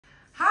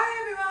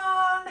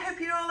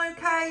you're all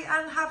okay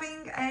and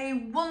having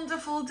a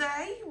wonderful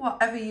day,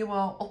 whatever you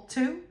are up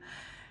to.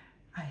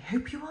 I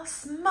hope you are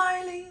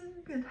smiling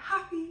and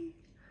happy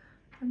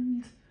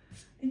and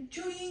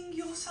enjoying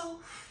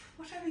yourself,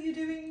 whatever you're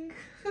doing.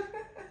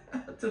 I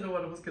don't know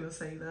what I was going to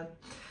say then.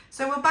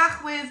 So we're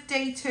back with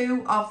day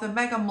 2 of the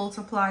Mega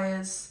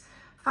Multipliers.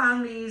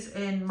 Found these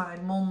in my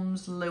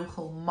mum's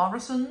local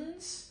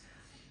Morrison's.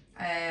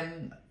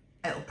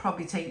 It'll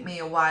probably take me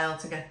a while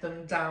to get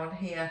them down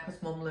here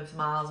because mum lives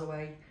miles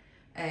away.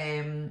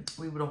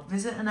 We were up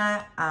visiting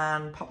her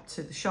and popped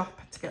to the shop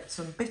to get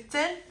some bits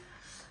in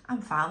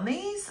and found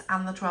these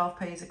and the 12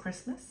 pays of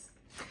Christmas.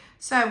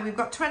 So we've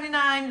got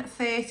 29,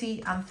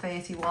 30 and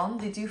 31.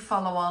 They do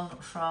follow on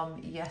from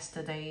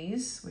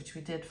yesterday's, which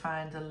we did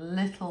find a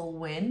little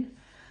win.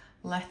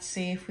 Let's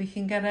see if we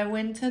can get a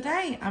win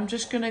today. I'm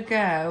just going to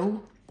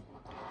go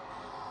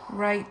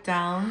right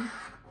down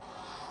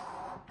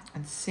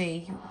and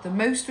see. The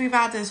most we've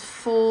had is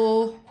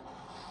 4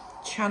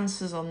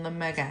 chances on the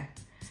Mega.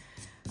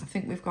 I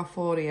think we've got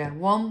 4 here.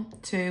 1,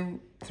 2,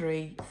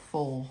 3,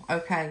 4.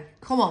 Okay,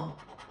 come on.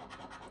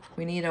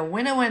 We need a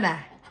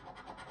winner.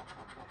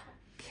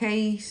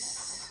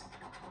 Case,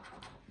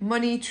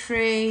 money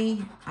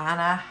tree and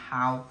a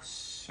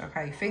house.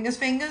 Okay, fingers.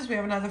 We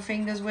have another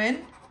fingers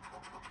win.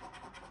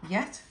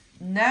 Yet?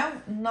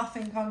 No,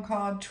 nothing on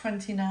card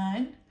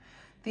 29.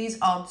 These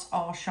odds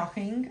are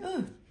shocking.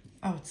 Ooh.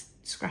 Oh, it's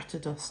scratch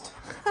of dust.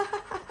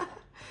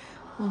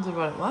 Wondered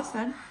what it was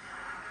then.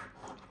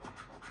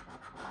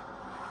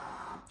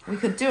 We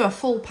could do a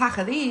full pack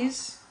of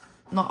these.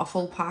 Not a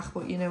full pack,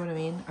 but you know what I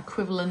mean.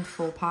 Equivalent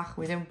full pack.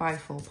 We don't buy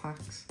full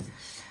packs.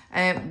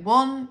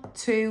 1,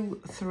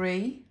 2,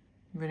 3.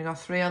 We've only got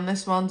 3 on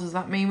this one. Does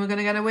that mean we're going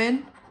to get a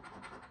win?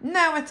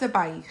 No, it's a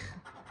bike.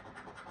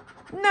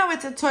 No,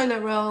 it's a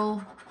toilet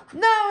roll.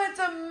 No, it's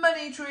a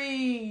money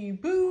tree.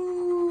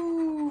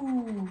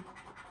 Boo.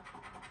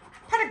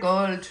 Pot of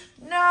gold.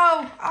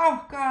 No.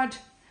 Oh, God.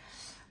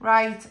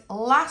 Right,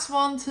 last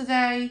one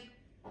today.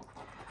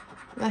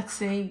 Let's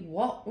see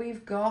what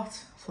we've got.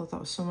 I thought that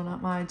was someone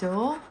at my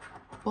door.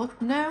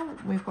 But no,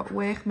 we've got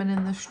workmen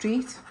in the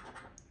street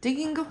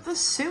digging up the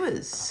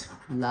sewers.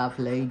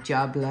 Lovely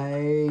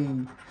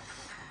jubbly.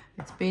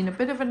 It's been a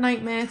bit of a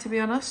nightmare, to be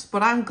honest,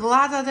 but I'm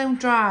glad I don't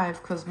drive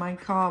because my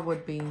car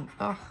would be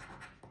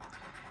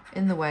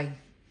in the way.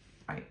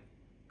 Right,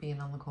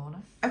 being on the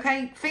corner.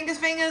 Okay, fingers,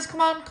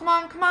 come on.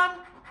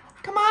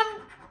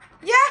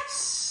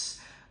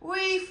 Yes!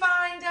 We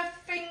find a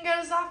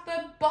fingers at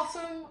the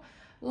bottom.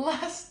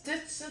 Last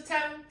ditch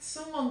attempt.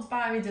 Someone's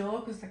by my door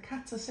because the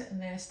cats are sitting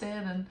there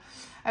staring.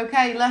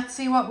 Okay, let's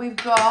see what we've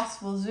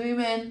got. We'll zoom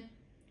in.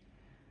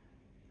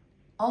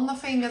 On the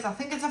fingers, I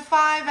think it's a £5.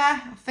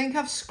 I think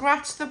I've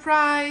scratched the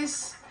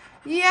prize.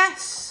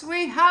 Yes,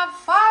 we have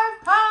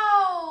 £5.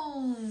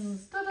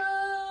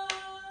 Ta-da!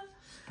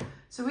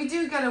 So we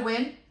do get a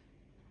win.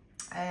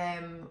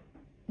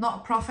 Not a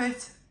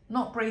profit,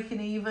 not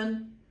breaking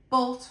even,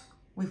 but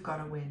we've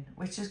got a win,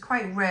 which is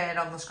quite rare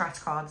on the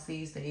scratch cards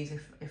these days,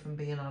 if I'm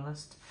being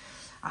honest.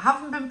 I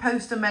haven't been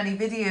posting many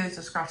videos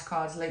of scratch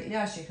cards lately,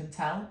 as you can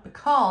tell,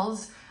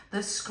 because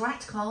the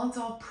scratch cards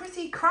are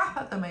pretty crap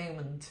at the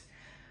moment.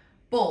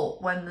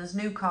 But when there's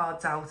new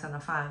cards out and I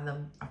find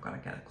them, I've got to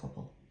get a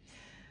couple.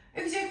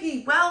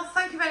 Okey-dokey. Well,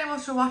 thank you very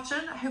much for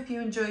watching. I hope you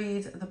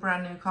enjoyed the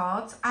brand new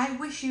cards. I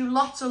wish you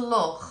lots of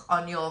luck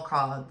on your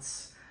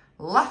cards.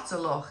 Lots of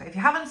luck. If you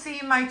haven't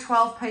seen my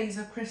 12 pays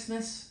of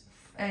Christmas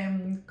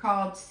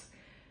cards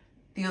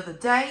the other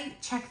day,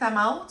 check them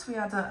out. We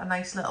had a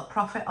nice little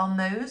profit on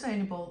those. I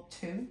only bought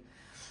 2.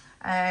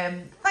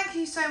 Thank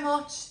you so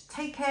much.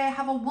 Take care.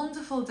 Have a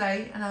wonderful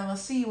day. And I will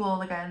see you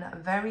all again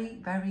very,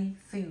 very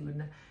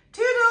soon.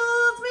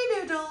 Toodles,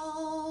 me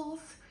noodles.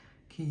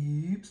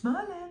 Keep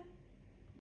smiling.